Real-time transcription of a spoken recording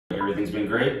everything's been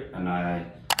great, and I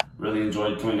really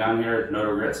enjoyed coming down here. No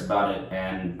regrets about it,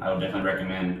 and I would definitely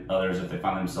recommend others if they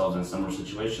find themselves in a similar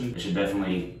situation. They should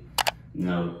definitely,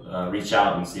 reach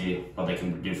out and see what they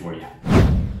can do for you.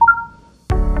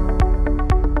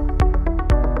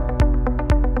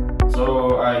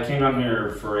 So I came down here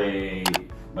for a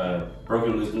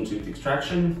broken wisdom tooth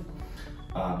extraction,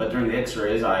 but during the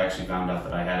x-rays I actually found out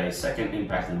that I had a second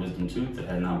impacted wisdom tooth that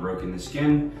had now broken the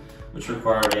skin, which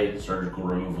required a surgical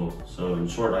removal. So in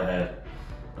short, I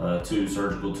had 2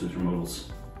 surgical tooth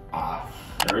removals.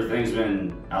 Everything's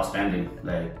been outstanding.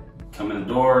 They come in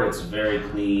the door, it's a very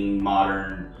clean,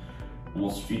 modern,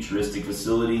 almost futuristic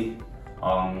facility.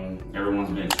 Everyone's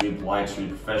been extremely polite,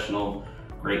 extremely professional.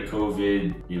 Great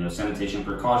COVID, sanitation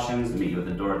precautions. They meet you at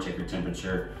the door, check your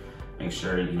temperature, make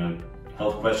sure,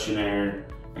 health questionnaire,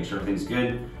 make sure everything's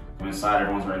good. Come inside,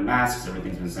 everyone's wearing masks,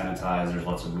 everything's been sanitized, there's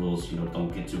lots of rules,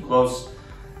 don't get too close.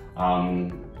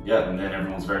 And then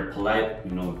everyone's very polite,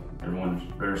 everyone's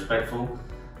very respectful.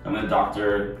 Come in,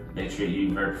 doctor, they treat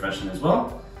you very professionally as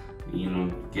well.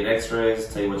 Get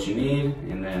x-rays, tell you what you need,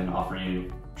 and then offer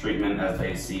you treatment as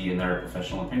they see in their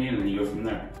professional opinion, and then you go from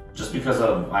there. Just because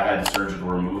I had surgical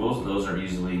removals, those are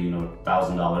easily,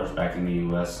 $1,000. Back in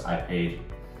the US, I paid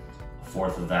a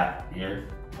fourth of that here,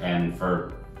 and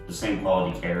for the same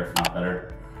quality care, if not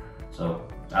better. So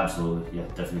absolutely, yeah,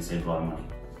 definitely saved a lot of money.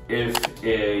 If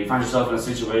you find yourself in a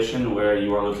situation where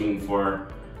you are looking for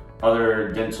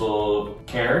other dental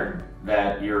care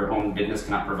that your home business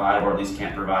cannot provide, or at least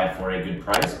can't provide for a good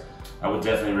price, I would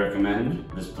definitely recommend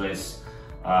this place.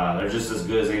 They're just as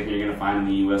good as anything you're gonna find in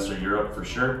the US or Europe for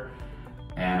sure.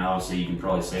 And obviously you can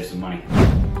probably save some money.